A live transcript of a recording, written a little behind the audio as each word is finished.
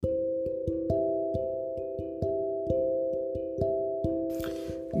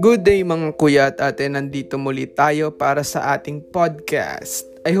Good day mga kuya at ate, nandito muli tayo para sa ating podcast.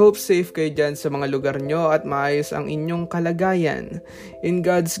 I hope safe kayo dyan sa mga lugar nyo at maayos ang inyong kalagayan. In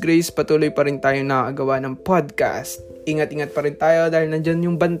God's grace, patuloy pa rin tayo nakagawa ng podcast. Ingat-ingat pa rin tayo dahil nandyan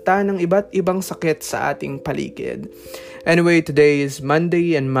yung banta ng iba't ibang sakit sa ating paligid. Anyway, today is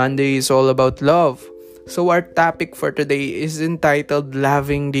Monday and Monday is all about love. So our topic for today is entitled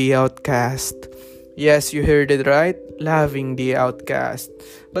Loving the Outcast. Yes, you heard it right. Loving the Outcast.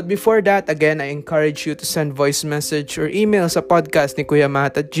 But before that, again, I encourage you to send voice message or email sa podcast ni Kuya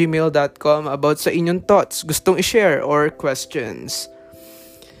Matt at gmail.com about sa inyong thoughts, gustong i-share or questions.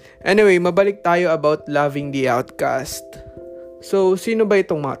 Anyway, mabalik tayo about loving the outcast. So, sino ba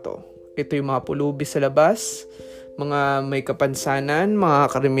itong mga to? Ito yung mga pulubi sa labas, mga may kapansanan,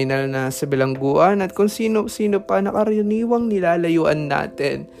 mga kriminal na sa bilangguan, at kung sino-sino pa nakaraniwang nilalayuan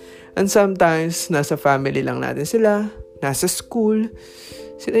natin. And sometimes, nasa family lang natin sila, nasa school,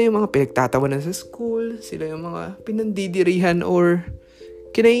 sila yung mga pinagtatawanan sa school, sila yung mga pinandidirihan or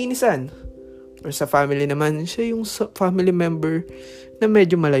kinainisan. Or sa family naman, siya yung family member na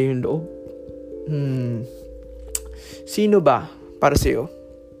medyo malayo yung loob. Sino ba para sa'yo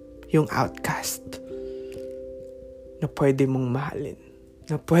yung outcast na pwede mong mahalin,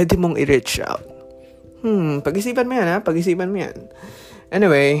 na pwede mong i-reach out? Pag-isipan mo yan, ha? Pag-isipan mo yan.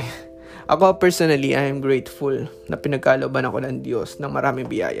 Anyway, ako personally, I am grateful na pinagkalooban ako ng Diyos ng maraming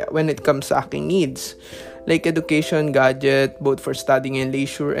biyaya when it comes sa aking needs. Like education, gadget, both for studying and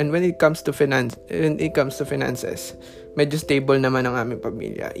leisure, and when it comes to finances, medyo stable naman ang aming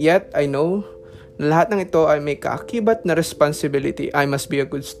pamilya. Yet, I know na lahat ng ito ay may kaakibat na responsibility. I must be a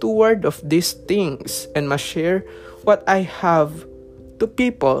good steward of these things and must share what I have to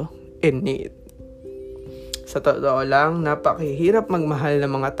people in need. Sa totoo lang, napakahirap magmahal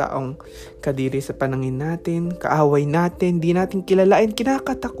ng mga taong kadiri sa panangin natin, kaaway natin, di natin kilalain,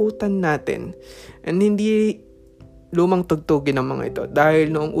 kinakatakutan natin. And hindi lumang tugtugin ang mga ito.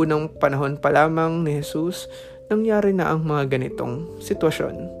 Dahil noong unang panahon pa lamang ni Jesus, nangyari na ang mga ganitong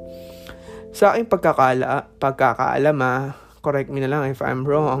sitwasyon. Sa aking pagkakaalam, correct me na lang if I'm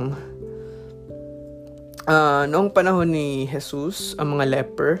wrong, noong panahon ni Jesus, ang mga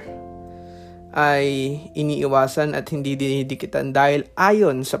leper ay iniiwasan at hindi dinidikitan dahil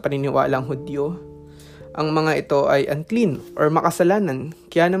ayon sa paniniwalang Hudyo, ang mga ito ay unclean or makasalanan,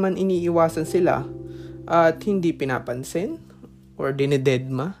 kaya naman iniiwasan sila at hindi pinapansin or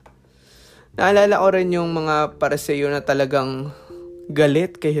dinededma. Naalala ko rin yung mga Pariseyo na talagang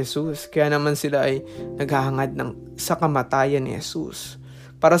galit kay Jesus, kaya naman sila ay naghahangad sa kamatayan ni Jesus.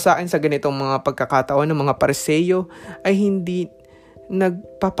 Para sa akin, sa ganitong mga pagkakataon ng mga Pariseyo ay hindi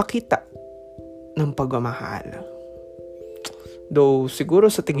nagpapakita ng pagmamahal. Though siguro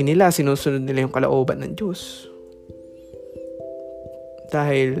sa tingin nila sinusunod nila yung kalooban ng Diyos.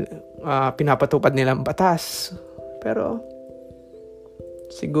 Dahil pinapatupad nila ang batas. Pero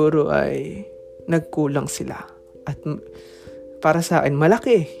siguro ay nagkulang sila. At para sa akin,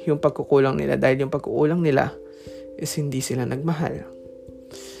 malaki yung pagkukulang nila dahil yung pagkukulang nila is hindi sila nagmahal.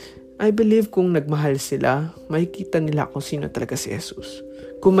 I believe kung nagmahal sila, makikita nila kung sino talaga si Jesus.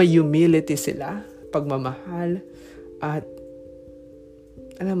 Kung may humility sila, pagmamahal, at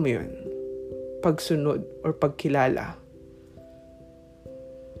alam mo yun, pagsunod or pagkilala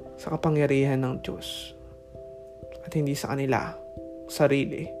sa kapangyarihan ng Diyos at hindi sa kanila,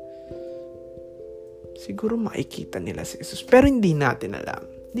 sarili, siguro makikita nila si Jesus. Pero hindi natin alam.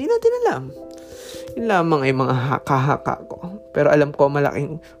 Yun lamang ay mga haka-haka ko. Pero alam ko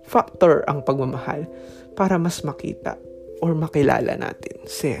malaking factor ang pagmamahal para mas makita or makilala natin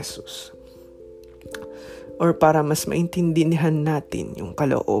si Jesus. Or para mas maintindihan natin yung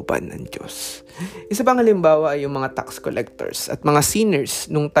kalooban ng Diyos. Isa pang halimbawa ay yung mga tax collectors at mga sinners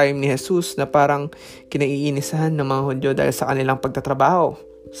nung time ni Jesus na parang kinaiinisahan ng mga Hudyo dahil sa kanilang pagtatrabaho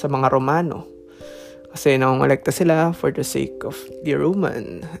sa mga Romano. Kasi nangongolekta sila for the sake of the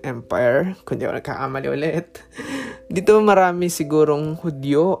Roman Empire. Kung di ako nagkakamali ulit. Dito marami sigurong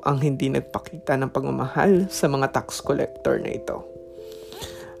Hudyo ang hindi nagpakita ng pagmamahal sa mga tax collector na ito.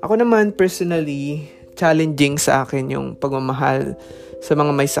 Ako naman personally, challenging sa akin yung pagmamahal sa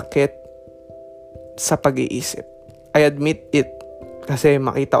mga may sakit sa pag-iisip. I admit it. Kasi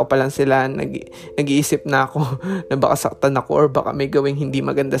makita ko pa lang sila, nag-iisip na ako na baka saktan ako or baka may gawing hindi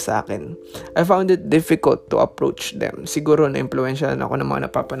maganda sa akin. I found it difficult to approach them. Siguro na-influensyahan ako ng mga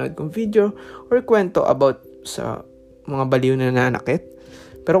napapanood kong video or kwento about sa mga baliw na nananakit.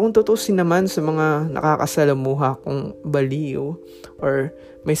 Pero kung tutusin naman sa mga nakakasalamuha kong baliw or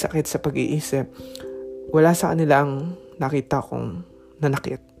may sakit sa pag-iisip, wala sa kanila ang nakita kong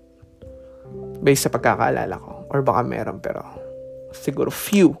nanakit Based sa pagkakaalala ko. Or baka meron, pero siguro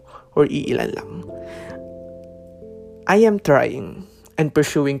few or iilan lang. I am trying and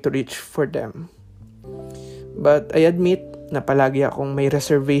pursuing to reach for them. But I admit na palagi akong may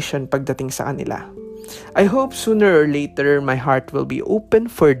reservation pagdating sa kanila. I hope sooner or later my heart will be open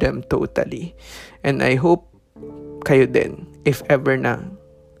for them totally. And I hope kayo din, if ever na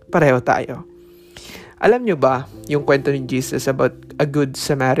pareho tayo. Alam nyo ba yung kwento ni Jesus about a good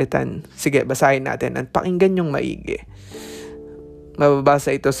Samaritan? Sige, basahin natin at pakinggan yung maigi.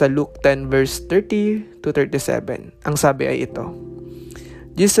 Mababasa ito sa Luke 10 verse 30 to 37. Ang sabi ay ito.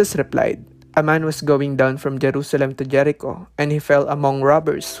 Jesus replied, "A man was going down from Jerusalem to Jericho, and he fell among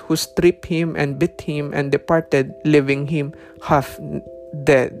robbers, who stripped him and beat him and departed, leaving him half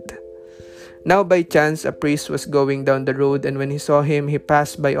dead. Now by chance a priest was going down the road, and when he saw him, he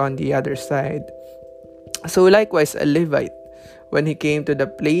passed by on the other side. So likewise a Levite, when he came to the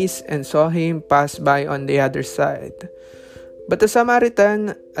place and saw him, passed by on the other side. But the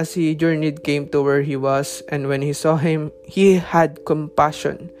Samaritan, as he journeyed, came to where he was, and when he saw him, he had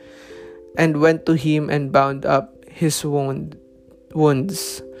compassion, and went to him and bound up his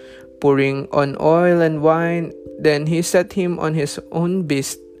wounds, pouring on oil and wine. Then he set him on his own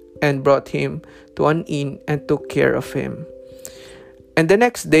beast, and brought him to an inn, and took care of him. And the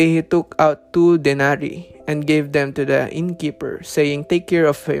next day he took out 2 denarii, and gave them to the innkeeper, saying, Take care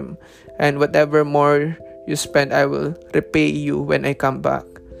of him, and whatever more you spend I will repay you when I come back.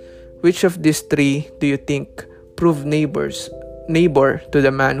 Which of these 3 do you think proved neighbor to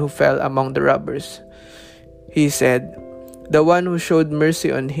the man who fell among the robbers? He said, The one who showed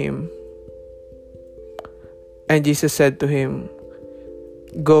mercy on him. And Jesus said to him,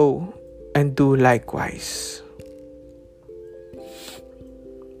 Go and do likewise.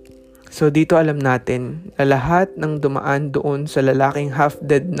 So dito alam natin na lahat ng dumaan doon sa lalaking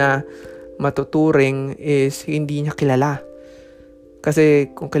half-dead na matuturing is hindi niya kilala.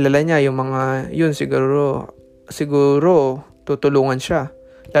 Kasi kung kilala niya yung mga yun, siguro tutulungan siya.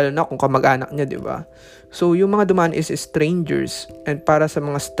 Lalo na kung kamag-anak niya, di ba? So yung mga dumaan is strangers. And para sa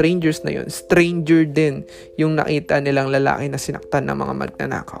mga strangers na yun, stranger din yung nakita nilang lalaki na sinaktan ng mga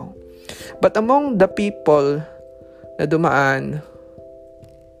magnanakaw. But among the people na dumaan,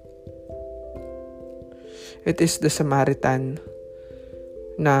 it is the Samaritan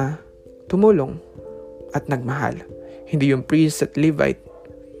na tumulong at nagmahal. Hindi yung priest at Levite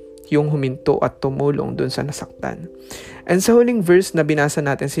yung huminto at tumulong dun sa nasaktan. And sa huling verse na binasa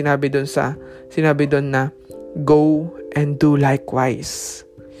natin, sinabi dun na go and do likewise.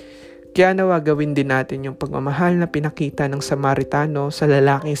 Kaya nawa gawin din natin yung pagmamahal na pinakita ng Samaritano sa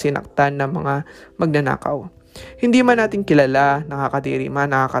lalaking sinaktan ng mga magnanakaw. Hindi man natin kilala, nakakadiri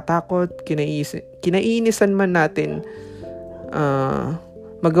man, nakakatakot, kinaiinisan man natin,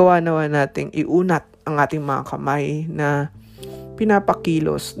 magawa nawa nating iunat ang ating mga kamay na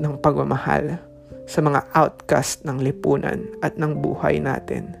pinapakilos ng pagmamahal sa mga outcast ng lipunan at ng buhay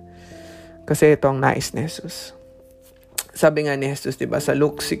natin. Kasi ito ang nais ni Jesus. Sabi nga ni Jesus, diba, sa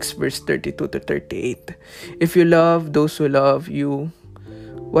Luke 6 verse 32 to 38, If you love those who love you,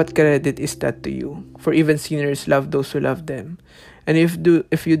 what credit is that to you? For even sinners love those who love them. And if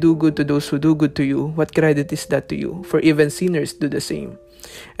you do good to those who do good to you, what credit is that to you? For even sinners do the same.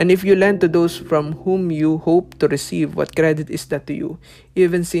 And if you lend to those from whom you hope to receive, what credit is that to you?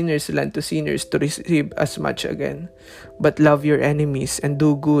 Even sinners lend to sinners to receive as much again. But love your enemies and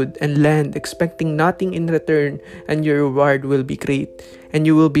do good and lend, expecting nothing in return, and your reward will be great. And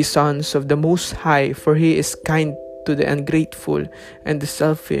you will be sons of the Most High, for He is kind to the ungrateful and the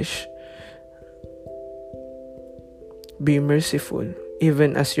selfish. Be merciful,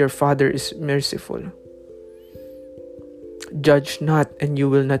 even as your Father is merciful. Judge not, and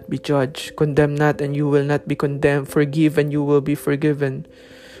you will not be judged. Condemn not, and you will not be condemned. Forgive, and you will be forgiven.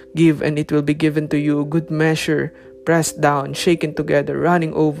 Give, and it will be given to you. Good measure, pressed down, shaken together,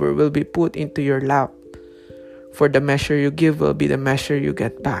 running over, will be put into your lap. For the measure you give will be the measure you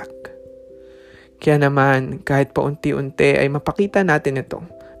get back. Kaya naman, kahit paunti-unti ay mapakita natin ito.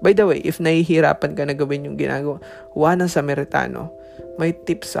 By the way, if nahihirapan ka na gawin yung ginagawa ng Samaritano, may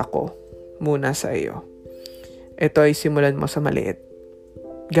tips ako muna sa iyo. Ito ay simulan mo sa maliit.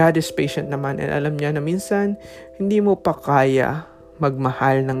 God is patient naman, and alam niya na minsan hindi mo pa kaya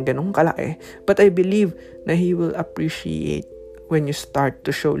magmahal ng ganong kalaki. But I believe na He will appreciate when you start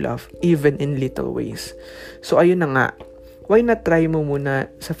to show love even in little ways. So ayun na nga. Why not try mo muna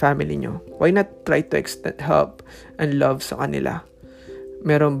sa family nyo? Why not try to extend help and love sa kanila?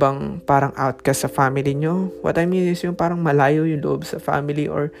 Meron bang parang outcast sa family nyo? What I mean is yung parang malayo yung loob sa family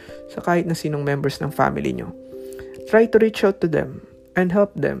or sa kahit na sinong members ng family nyo. Try to reach out to them and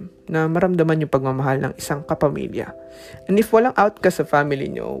help them na maramdaman yung pagmamahal ng isang kapamilya. And if walang outcast sa family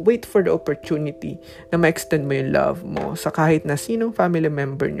nyo, wait for the opportunity na ma-extend mo yung love mo sa kahit na sinong family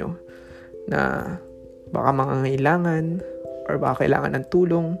member nyo na baka mangangailangan or baka kailangan ng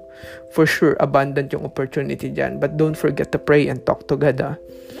tulong. For sure, abundant yung opportunity dyan. But don't forget to pray and talk to God.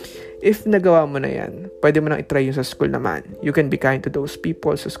 If nagawa mo na yan, pwede mo nang itry yung sa school naman. You can be kind to those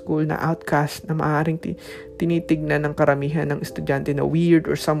people sa school na outcast na maaaring tinitignan ng karamihan ng estudyante na weird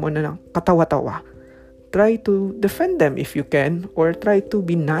or someone na katawa-tawa. Try to defend them if you can, or try to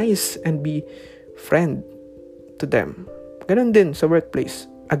be nice and be friend to them. Ganun din sa workplace.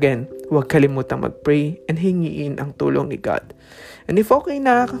 Again, huwag kalimutang mag-pray and hingiin ang tulong ni God. And if okay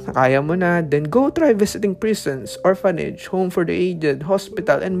na, kaya mo na, then go try visiting prisons, orphanage, home for the aged,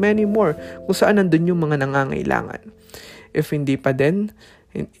 hospital, and many more kung saan nandun yung mga nangangailangan. If hindi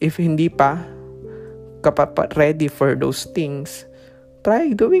pa ka ready for those things,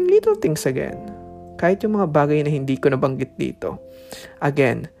 try doing little things again. Kahit yung mga bagay na hindi ko nabanggit dito.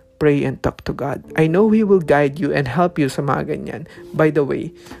 Again, pray and talk to God. I know He will guide you and help you sa mga ganyan. By the way,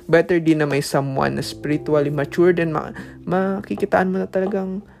 better din na may someone na spiritually matured and makikitaan mo na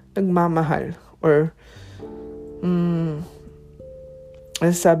talagang nagmamahal. Or,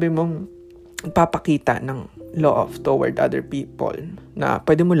 sabi mong, papakita ng love toward other people na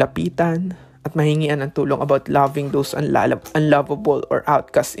pwede mo lapitan at mahingian ng tulong about loving those unlovable or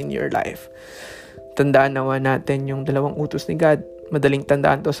outcasts in your life. Tandaan nawa natin yung 2 utos ni God. Madaling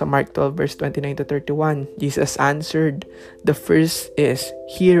tandaan to sa Mark 12 verse 29 to 31. Jesus answered, the first is,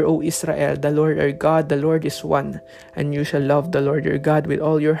 Hear, O Israel, the Lord our God, the Lord is one, and you shall love the Lord your God with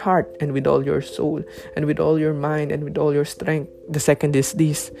all your heart, and with all your soul, and with all your mind, and with all your strength. The second is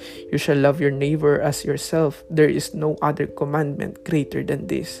this, you shall love your neighbor as yourself. There is no other commandment greater than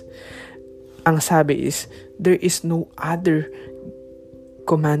this. Ang sabi is, there is no other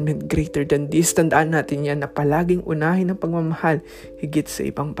commandment greater than this. Tandaan natin yan na palaging unahin ang pagmamahal higit sa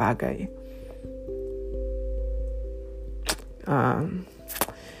ibang bagay.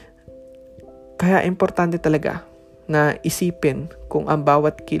 Kaya importante talaga na isipin kung ang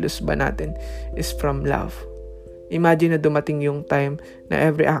bawat kilos ba natin is from love. Imagine na dumating yung time na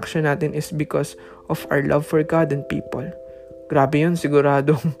every action natin is because of our love for God and people. Grabe yun,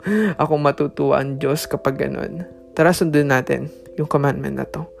 siguradong akong matutuwa ang Diyos kapag ganun. Tara, sundin natin yung commandment na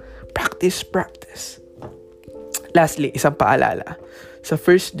to. Practice. Lastly, isang paalala. Sa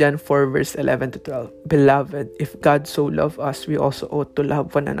 1 John 4 verse 11 to 12. Beloved, if God so loved us, we also ought to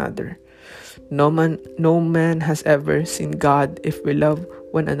love one another. No man has ever seen God. If we love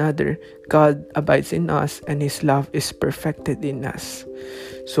one another, God abides in us and His love is perfected in us.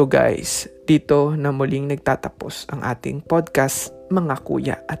 So guys, dito na muling nagtatapos ang ating podcast, mga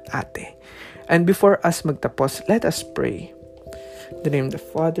kuya at ate. And before us magtapos, let us pray. In the name of the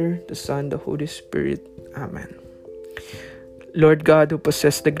Father, the Son, the Holy Spirit. Amen. Lord God, who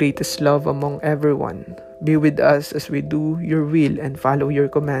possess the greatest love among everyone, be with us as we do your will and follow your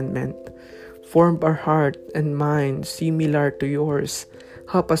commandment. Form our heart and mind similar to yours.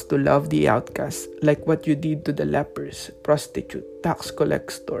 Help us to love the outcast like what you did to the lepers, prostitute, tax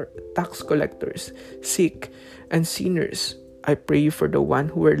collectors, sick, and sinners. I pray for the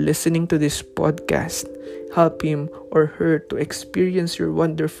one who are listening to this podcast. Help him or her to experience your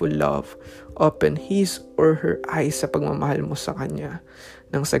wonderful love. Open his or her eyes sa pagmamahal mo sa kanya.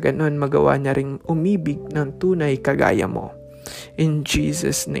 Nang sa ganon, magawa niya ring umibig ng tunay kagaya mo. In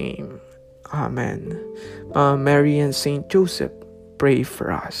Jesus' name, Amen. Mary and Saint Joseph, pray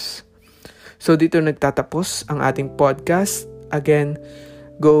for us. So dito nagtatapos ang ating podcast. Again,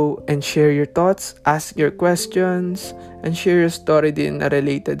 go and share your thoughts, ask your questions, and share your story din na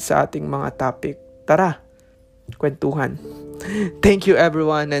related sa ating mga topic. Tara, kwentuhan. Thank you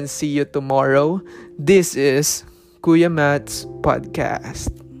everyone and see you tomorrow. This is Kuya Matt's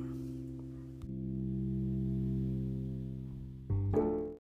Podcast.